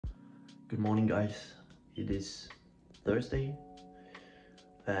Good morning, guys. It is Thursday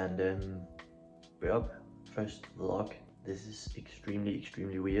and we're up. First vlog. This is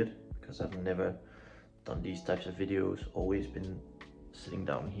extremely weird because I've never done these types of videos. Always been sitting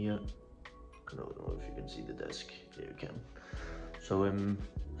down here. I don't know if you can see the desk. Yeah, you can. So a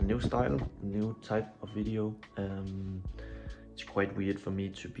new style, new type of video. It's quite weird for me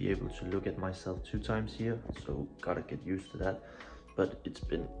to be able to look at myself 2 times here, so gotta get used to that. But it's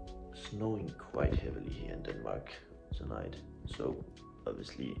been snowing quite heavily here in Denmark tonight, so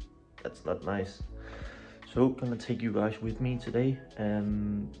obviously that's not nice. So gonna take you guys with me today.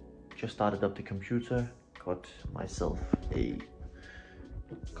 Just started up the computer, got myself a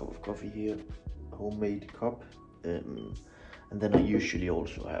cup of coffee here, a homemade cup, and then I usually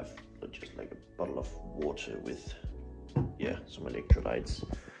also have just like a bottle of water with some electrolytes.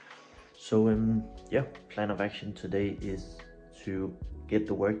 So yeah, plan of action today is to get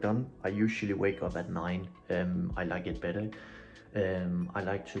the work done. I usually wake up at 9. I like it better. I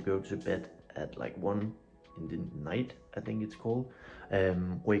like to go to bed at like 1 in the night, I think it's called.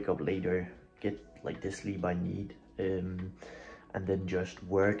 Wake up later, get like the sleep I need, and then just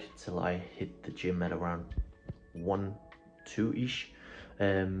work till I hit the gym at around 1, 2-ish.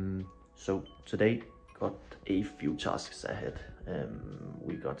 So today got a few tasks ahead.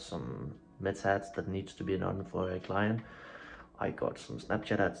 We got some Meta ads that needs to be done for a client. I got some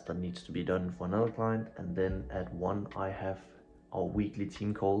Snapchat ads that needs to be done for another client, and then at 1 I have our weekly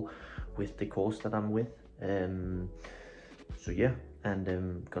team call with the course that I'm with. So yeah, and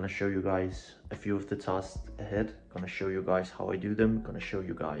I'm gonna show you guys a few of the tasks ahead, gonna show you guys how I do them, gonna show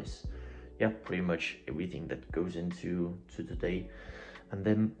you guys pretty much everything that goes into today. And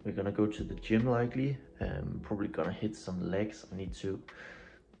then we're gonna go to the gym likely, probably gonna hit some legs. I need to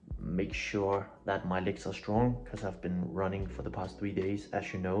make sure that my legs are strong because I've been running for the past 3 days.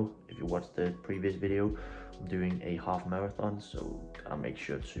 As you know, if you watched the previous video, I'm doing a half marathon, so gotta make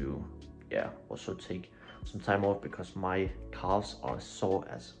sure to also take some time off because my calves are sore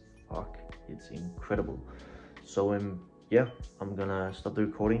as fuck. It's incredible. So I'm gonna stop the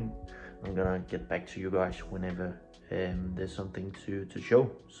recording. I'm gonna get back to you guys whenever there's something to show.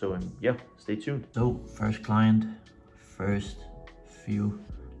 So stay tuned. So first client, first few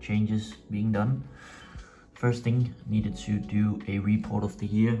changes being done. First thing, needed to do a report of the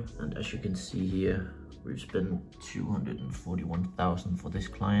year, and as you can see here, we've spent 241,000 for this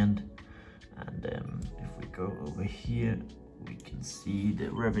client. And if we go over here, we can see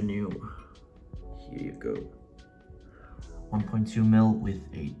the revenue. Here you go, 1.2 mil with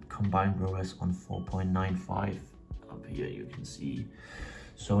a combined ROAS on 4.95. Up here you can see.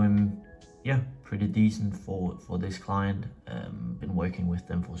 So pretty decent for this client. Been working with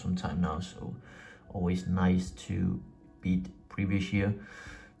them for some time now, so always nice to beat previous year.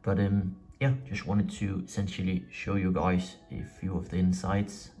 But just wanted to essentially show you guys a few of the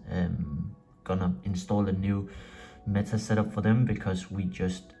insights. Gonna install a new Meta setup for them because we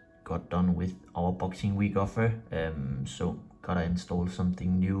just got done with our Boxing Week offer. So gotta install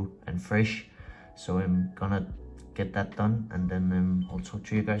something new and fresh. So I'm gonna get that done, and then I'll talk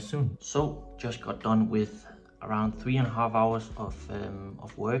to you guys soon. So just got done with around 3.5 hours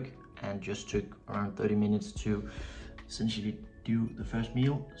of work, and just took around 30 minutes to essentially do the first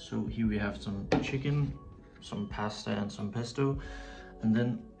meal. So here we have some chicken, some pasta and some pesto, and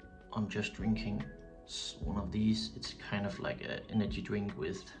then I'm just drinking one of these. It's kind of like an energy drink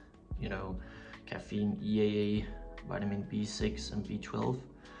with, caffeine, EAA, vitamin B6 and B12.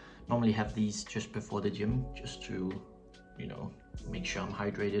 Normally have these just before the gym, just to, make sure I'm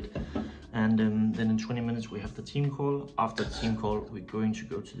hydrated. And then in 20 minutes we have the team call. After the team call, we're going to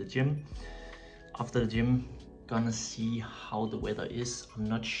go to the gym. After the gym, gonna see how the weather is. I'm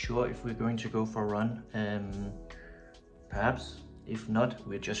not sure if we're going to go for a run. Perhaps. If not,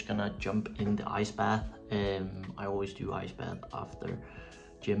 we're just gonna jump in the ice bath. I always do ice bath after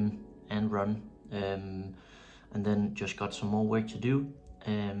gym and run. And then just got some more work to do.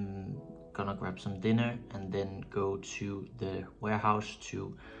 Gonna grab some dinner and then go to the warehouse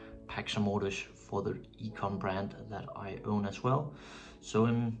to pack some orders for the ecom brand that I own as well. So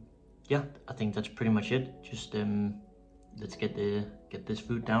I think that's pretty much it. Just let's get this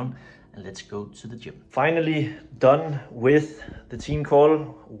food down and let's go to the gym. Finally done with the team call,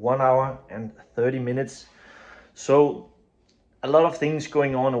 1 hour and 30 minutes. So a lot of things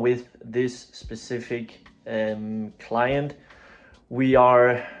going on with this specific client. We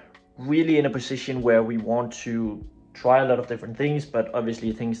are really in a position where we want to try a lot of different things, but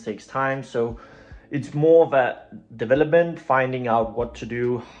obviously things takes time. So it's more of a development, finding out what to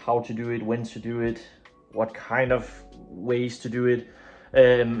do, how to do it, when to do it, what kind of ways to do it.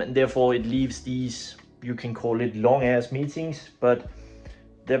 And therefore it leaves these, you can call it long ass meetings, but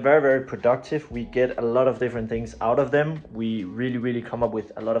they're very, very productive. We get a lot of different things out of them. We really come up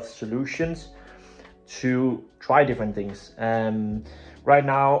with a lot of solutions to try different things. Right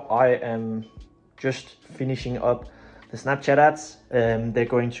now I am just finishing up the Snapchat ads. They're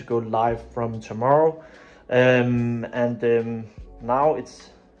going to go live from tomorrow. Now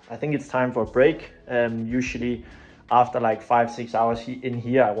I think it's time for a break. Usually after like 5-6 hours in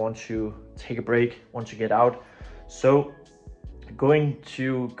here, I want to take a break, want to get out. So going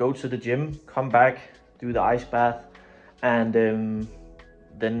to go to the gym, come back, do the ice bath, and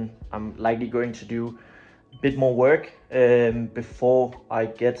then I'm likely going to do a bit more work before I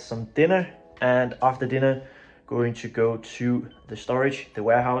get some dinner. And after dinner, going to go to the storage, the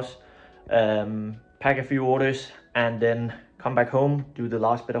warehouse, pack a few orders, and then come back home, do the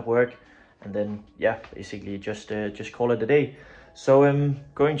last bit of work, and then yeah, basically just call it a day. So I'm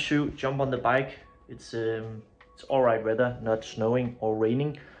going to jump on the bike. It's all right weather, not snowing or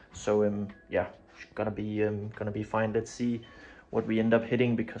raining, so yeah, gonna be fine. Let's see what we end up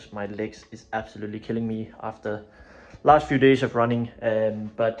hitting, because my legs is absolutely killing me after last few days of running.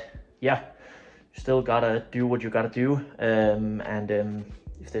 But yeah, still gotta do what you gotta do.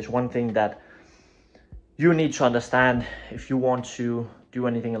 If there's one thing that you need to understand, if you want to do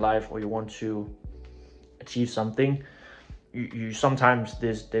anything in life or you want to achieve something, you sometimes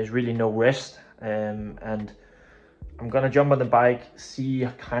there's really no rest. And I'm gonna jump on the bike, see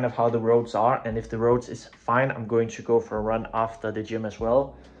kind of how the roads are, and if the roads is fine, I'm going to go for a run after the gym as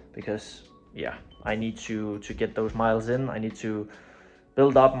well, because yeah, I need to get those miles in. I need to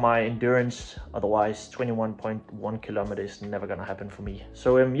build up my endurance, otherwise 21.1 kilometers is never gonna happen for me.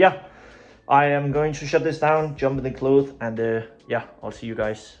 So yeah, I am going to shut this down, jump in the clothes, and yeah, I'll see you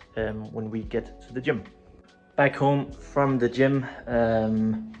guys when we get to the gym. Back home from the gym.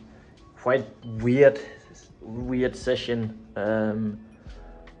 Quite weird session.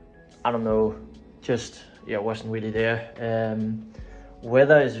 I don't know, just yeah, wasn't really there.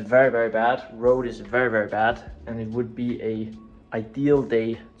 Weather is very bad, road is very bad, and it would be a ideal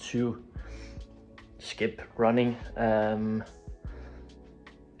day to skip running.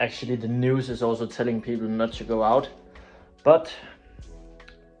 Actually, the news is also telling people not to go out, but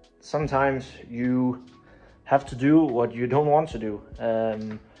sometimes you have to do what you don't want to do.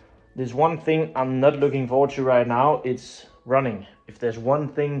 There's one thing I'm not looking forward to right now, it's running. If there's one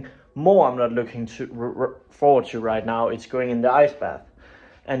thing more I'm not looking forward to right now, it's going in the ice bath.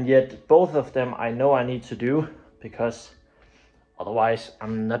 And yet both of them I know I need to do, because otherwise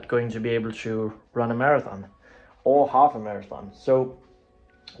I'm not going to be able to run a marathon or half a marathon. So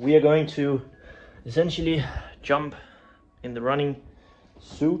we are going to essentially jump in the running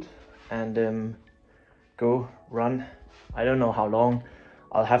suit and go run. I don't know how long.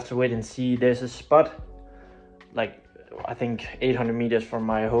 I'll have to wait and see. There's a spot like I think 800 meters from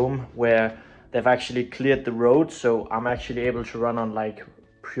my home where they've actually cleared the road, so I'm actually able to run on like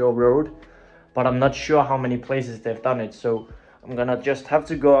pure road, but I'm not sure how many places they've done it. So I'm gonna just have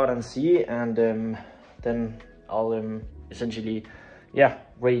to go out and see, and then I'll essentially yeah,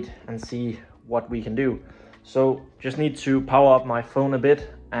 wait and see what we can do. So just need to power up my phone a bit,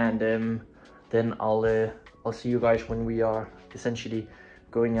 and then I'll see you guys when we are essentially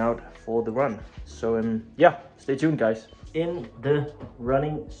going out for the run. So yeah, stay tuned guys. In the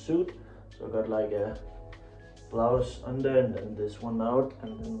running suit, so I got like a blouse under and then this one out,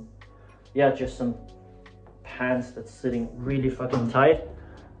 and then yeah, just some pants that's sitting really fucking tight,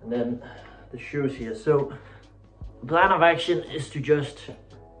 and then the shoes here. So the plan of action is to just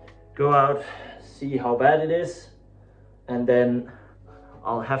go out, see how bad it is, and then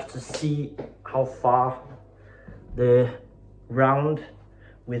I'll have to see how far the round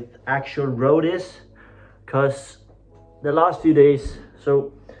with actual road is, because the last few days,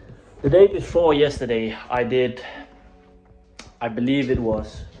 so the day before yesterday I did, I believe it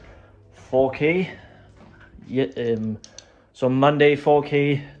was 4k, so Monday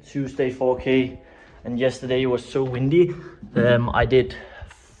 4k, Tuesday 4k, and yesterday was so windy, I did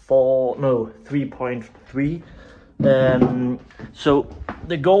 3.3. So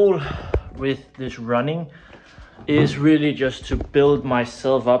the goal with this running is really just to build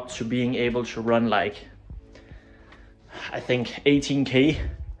myself up to being able to run like, I think 18k,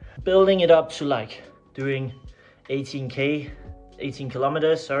 building it up to like doing 18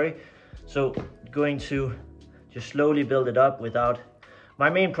 kilometers, sorry. So going to just slowly build it up without, my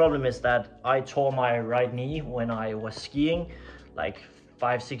main problem is that I tore my right knee when I was skiing like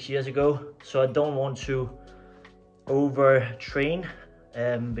 5-6 years ago. So I don't want to overtrain,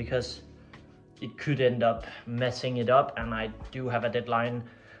 because it could end up messing it up, and I do have a deadline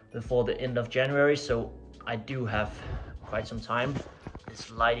before the end of January, so I do have quite some time.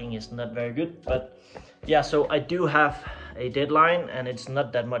 This lighting is not very good, but yeah, so I do have a deadline, and it's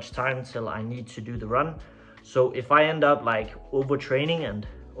not that much time till I need to do the run. So if I end up like overtraining and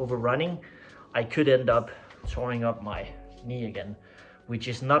overrunning, I could end up tearing up my knee again, which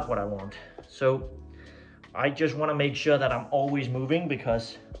is not what I want. So I just want to make sure that I'm always moving,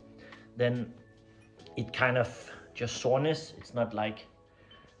 because then it kind of just soreness. It's not like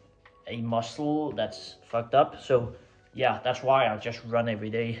a muscle that's fucked up. So yeah, that's why I just run every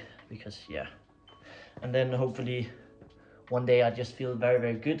day, because yeah. And then hopefully one day I just feel very,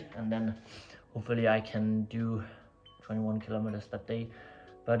 very good, and then hopefully I can do 21 kilometers that day.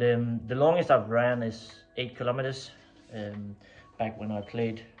 But the longest I've ran is 8 kilometers back when I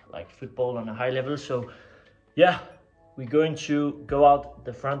played like football on a high level. So yeah, we're going to go out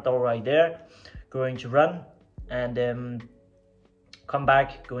the front door right there, going to run, and come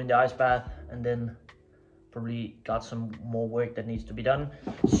back, go in the ice bath, and then probably got some more work that needs to be done.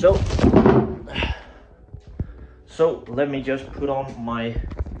 So let me just put on my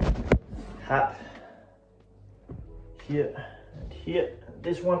hat here and here, and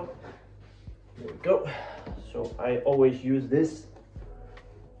this one. There we go. So I always use this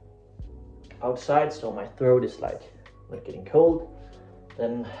outside, so my throat is like not getting cold.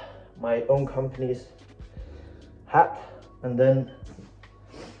 Then my own company's hat, and then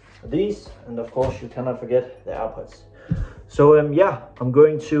these, and of course you cannot forget the AirPods. So yeah, I'm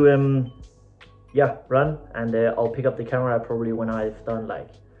going to run, and I'll pick up the camera probably when I've done like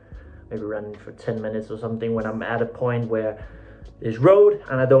maybe running for 10 minutes or something, when I'm at a point where there's road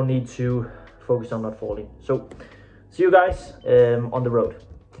and I don't need to focus on not falling. So see you guys on the road.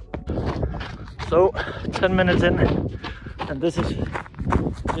 So 10 minutes in, and this is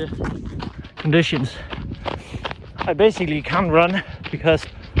the conditions. I basically can't run because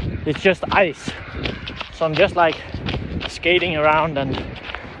it's just ice. So I'm just like skating around and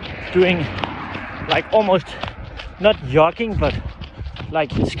doing like almost not jogging, but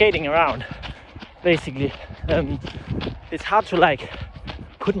like skating around basically. It's hard to like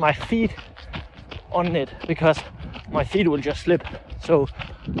put my feet on it because my feet will just slip. So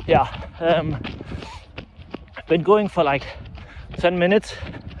yeah, I've been going for like 10 minutes,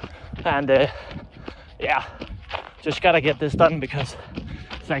 and yeah, just gotta get this done because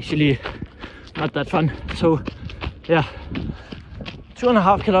it's actually not that fun. So yeah,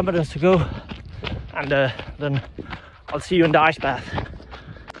 2.5 kilometers to go, and then I'll see you in the ice bath.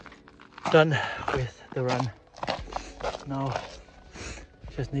 Done with the run. Now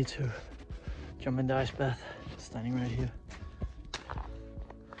just need to jump in the ice bath, standing right here.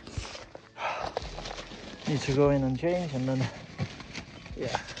 Need to go in and change, and then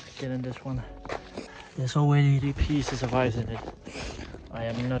yeah, get in this one. There's already pieces of ice in it. I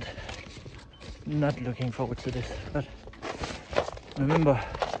am not looking forward to this, but remember,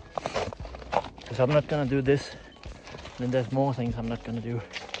 because I'm not gonna do this, then there's more things I'm not gonna do.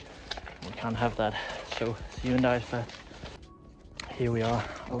 We can't have that. So see you in the ice bath. Here we are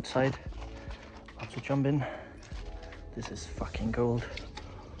outside, about to jump in. This is fucking cold.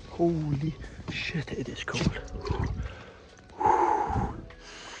 Holy shit, it is cold.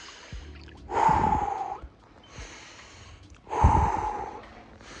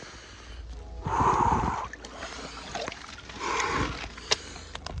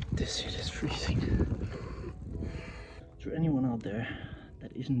 This shit is freezing. To anyone out there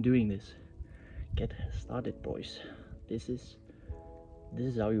that isn't doing this, get started, boys. This is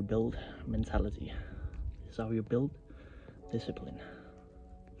how you build mentality. This is how you build discipline.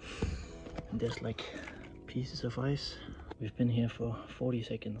 And there's like pieces of ice. We've been here for 40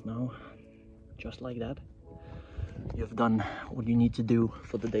 seconds now. Just like that, you've done what you need to do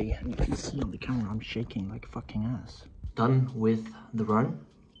for the day. And you can see on the camera I'm shaking like fucking ass. Done with the run,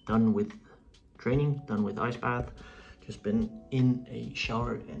 done with training, done with ice bath. Just been in a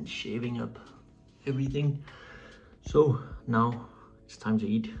shower and shaving up everything. So now it's time to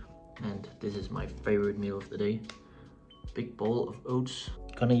eat, and this is my favorite meal of the day. Big bowl of oats.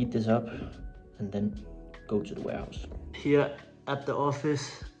 Gonna eat this up and then go to the warehouse. Here at the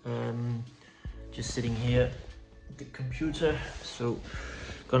office, just sitting here at the computer. So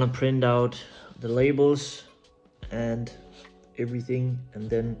gonna print out the labels and everything, and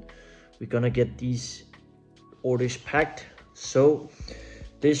then we're gonna get these orders packed. So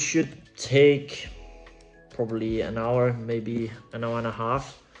this should take probably an hour, maybe an hour and a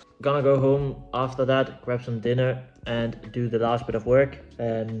half. Gonna go home after that, grab some dinner and do the last bit of work.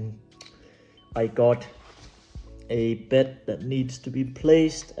 I got a bed that needs to be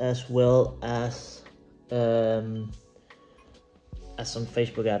placed, as well as some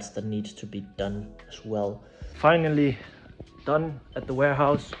Facebook ads that needs to be done as well. Finally done at the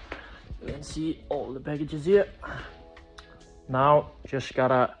warehouse. You can see all the packages here. Now just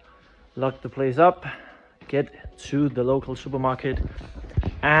gotta lock the place up, get to the local supermarket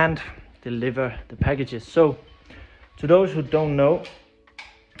and deliver the packages. So to those who don't know,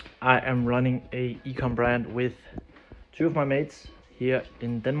 I am running a e-com brand with two of my mates here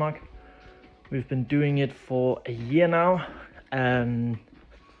in Denmark. We've been doing it for a year now, and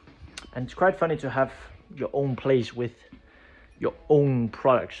it's quite funny to have your own place with your own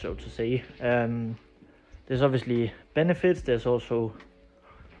products, so to say. There's obviously benefits. There's also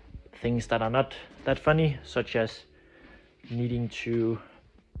things that are not that funny, such as needing to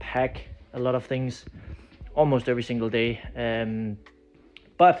pack a lot of things almost every single day.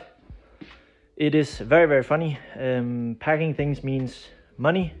 But it is very, very funny. Packing things means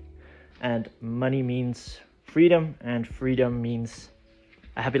money, and money means freedom, and freedom means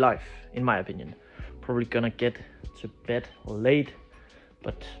a happy life, in my opinion. Probably gonna get to bed late,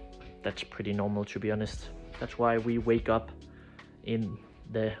 but that's pretty normal, to be honest. That's why we wake up in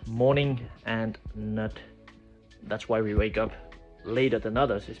the morning, and that's why we wake up later than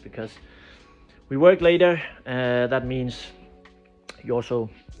others, is because we work later. That means you also,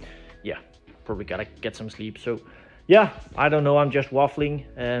 probably gotta get some sleep. So I don't know, I'm just waffling.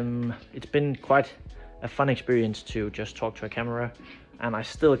 It's been quite a fun experience to just talk to a camera, and I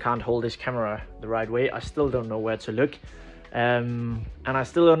still can't hold this camera the right way. I still don't know where to look, and I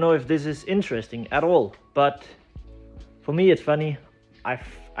still don't know if this is interesting at all, but for me it's funny. I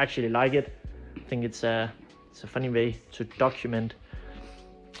actually like it. I think it's a funny way to document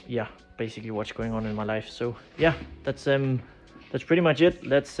basically what's going on in my life. So that's pretty much it.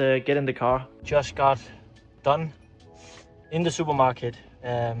 Let's get in the car. Just got done in the supermarket.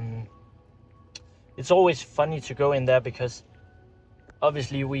 It's always funny to go in there because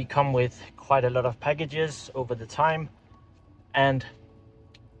obviously we come with quite a lot of packages over the time, and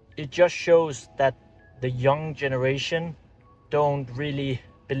it just shows that the young generation don't really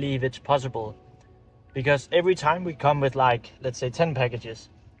believe it's possible. Because every time we come with, like, let's say 10 packages,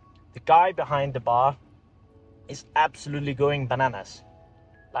 the guy behind the bar is absolutely going bananas.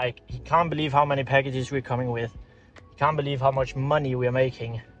 Like, he can't believe how many packages we're coming with. He can't believe how much money we're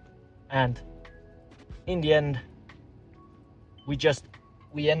making. And in the end,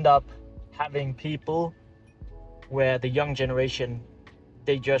 we end up having people where the young generation,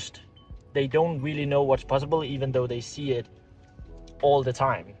 they don't really know what's possible, even though they see it all the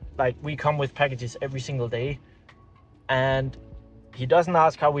time. Like, we come with packages every single day, and he doesn't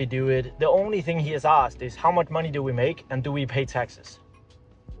ask how we do it. The only thing he has asked is how much money do we make and do we pay taxes?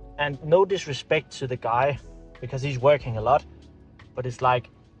 And no disrespect to the guy, because he's working a lot, but it's like,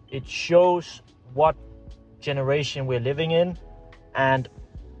 it shows what generation we're living in. And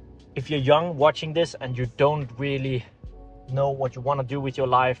if you're young watching this and you don't really know what you want to do with your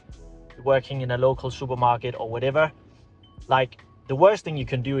life, you're working in a local supermarket or whatever, like, the worst thing you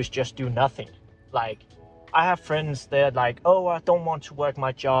can do is just do nothing. Like, I have friends, they're like, oh, I don't want to work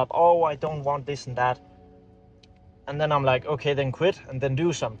my job. Oh, I don't want this and that. And then I'm like, okay, then quit and then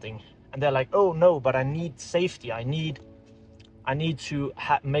do something. And they're like, oh no, but I need safety. I need to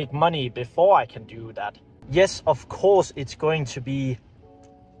make money before I can do that. Yes, of course, it's going to be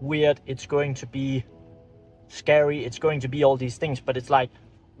weird. It's going to be scary. It's going to be all these things. But it's like,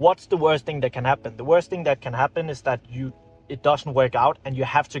 what's the worst thing that can happen? The worst thing that can happen is that it doesn't work out and you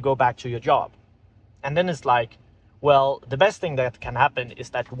have to go back to your job. And then it's like, well, the best thing that can happen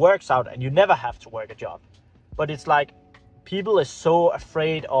is that it works out and you never have to work a job. But it's like, people are so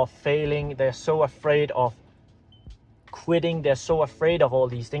afraid of failing. They're so afraid of quitting. They're so afraid of all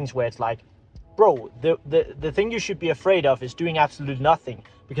these things where it's like, bro, the thing you should be afraid of is doing absolutely nothing.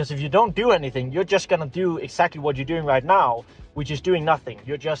 Because if you don't do anything, you're just gonna do exactly what you're doing right now, which is doing nothing.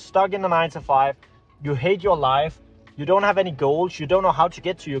 You're just stuck in a 9 to 5. You hate your life. You don't have any goals. You don't know how to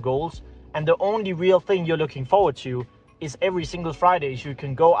get to your goals. And the only real thing you're looking forward to is every single Friday you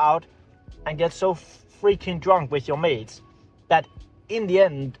can go out and get so freaking drunk with your mates that in the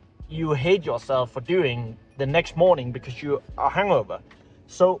end you hate yourself for doing the next morning because you are hungover.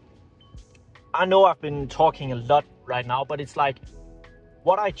 So I know I've been talking a lot right now, but it's like,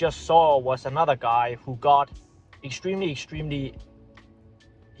 what I just saw was another guy who got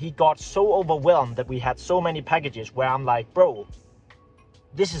he got so overwhelmed that we had so many packages where I'm like, bro,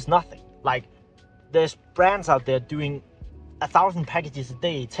 this is nothing. Like, there's brands out there doing 1,000 packages a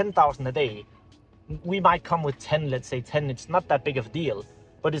day, 10,000 a day. We might come with 10, let's say 10. It's not that big of a deal.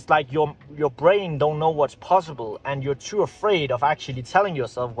 but it's like your brain don't know what's possible, and you're too afraid of actually telling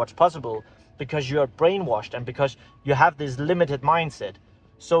yourself what's possible because you're brainwashed and because you have this limited mindset.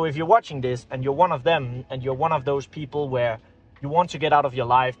 So if you're watching this and you're one of them, and you're one of those people where you want to get out of your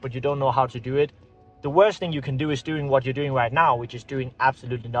life but you don't know how to do it, the worst thing you can do is doing what you're doing right now, which is doing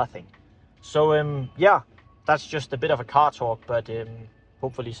absolutely nothing. So yeah, that's just a bit of a car talk, but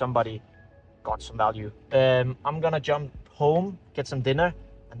hopefully somebody got some value. I'm gonna jump home, get some dinner,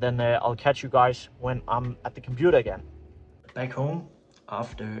 and then I'll catch you guys when I'm at the computer again. Back home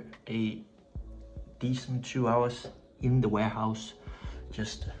after a decent 2 hours in the warehouse.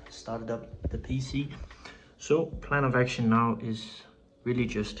 Just started up the PC. So plan of action now is really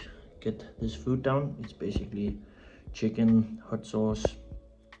just get this food down. It's basically chicken, hot sauce,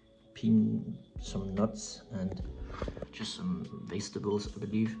 some nuts, and just some vegetables, I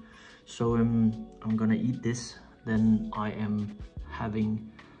believe. So I'm gonna eat this. Then I am having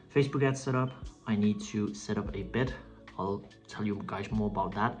Facebook ads set up. I need to set up a bed. I'll tell you guys more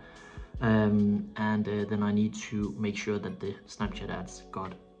about that. And then I need to make sure that the Snapchat ads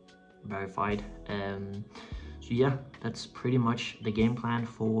got verified. So yeah, that's pretty much the game plan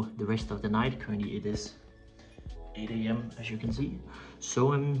for the rest of the night. Currently it is 8 AM as you can see.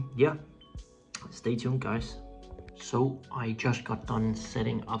 So yeah, stay tuned guys. So I just got done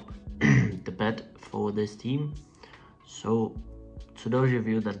setting up the bed for this team. So to those of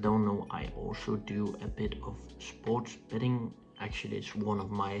you that don't know, I also do a bit of sports betting. Actually, it's one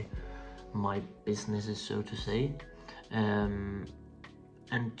of my businesses, so to say.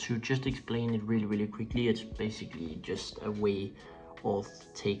 And to just explain it really quickly, it's basically just a way of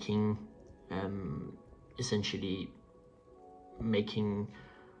taking essentially making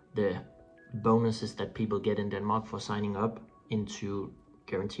the bonuses that people get in Denmark for signing up into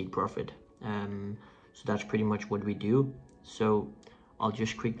guaranteed profit. So that's pretty much what we do. So I'll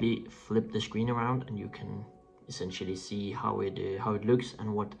just quickly flip the screen around and you can essentially see how it looks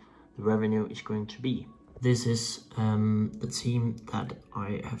and what the revenue is going to be. This is the team that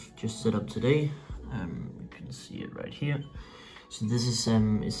I have just set up today. You can see it right here. So this is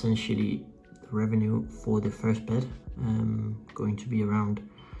essentially the revenue for the first bet, going to be around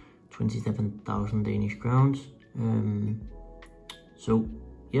 27,000 Danish crowns. So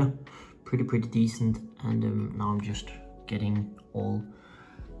yeah, pretty decent. And now I'm just getting all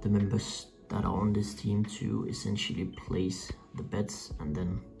the members that are on this team to essentially place the bets, and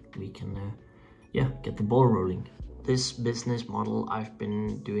then we can yeah, get the ball rolling. This business model I've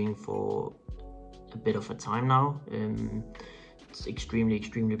been doing for a bit of a time now. It's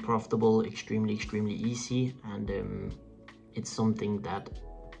extremely profitable, extremely easy, and it's something that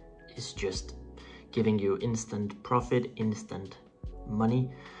is just giving you instant profit, instant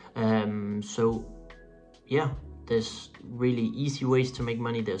money. So yeah, there's really easy ways to make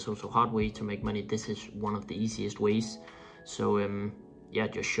money. There's also hard ways to make money. This is one of the easiest ways. So yeah,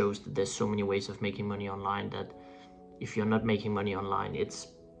 it just shows that there's so many ways of making money online that if you're not making money online, it's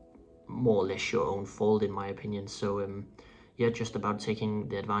more or less your own fault, in my opinion. So yeah, just about taking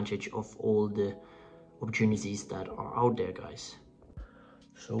the advantage of all the opportunities that are out there, guys.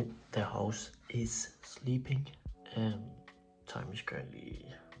 So the house is sleeping. Time is currently,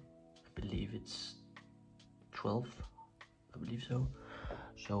 I believe it's 12, I believe so.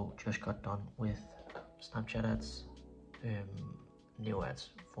 So just got done with Snapchat ads, new ads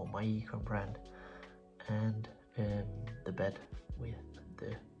for my ecom brand, and the bet with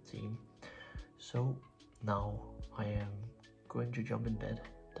the team. So now I am going to jump in bed.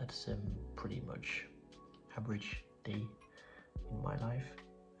 That's pretty much average day in my life.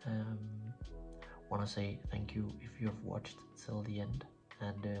 Want to say thank you if you have watched till the end,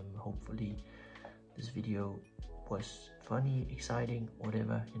 and hopefully this video was funny, exciting,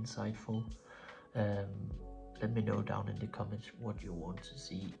 whatever, insightful. Let me know down in the comments what you want to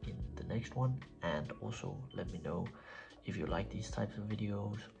see in the next one, and also let me know if you like these types of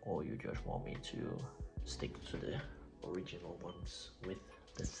videos or you just want me to stick to the original ones with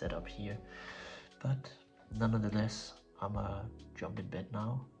the setup here. But nonetheless, I'm gonna jump in bed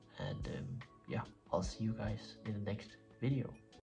now, and yeah, I'll see you guys in the next video.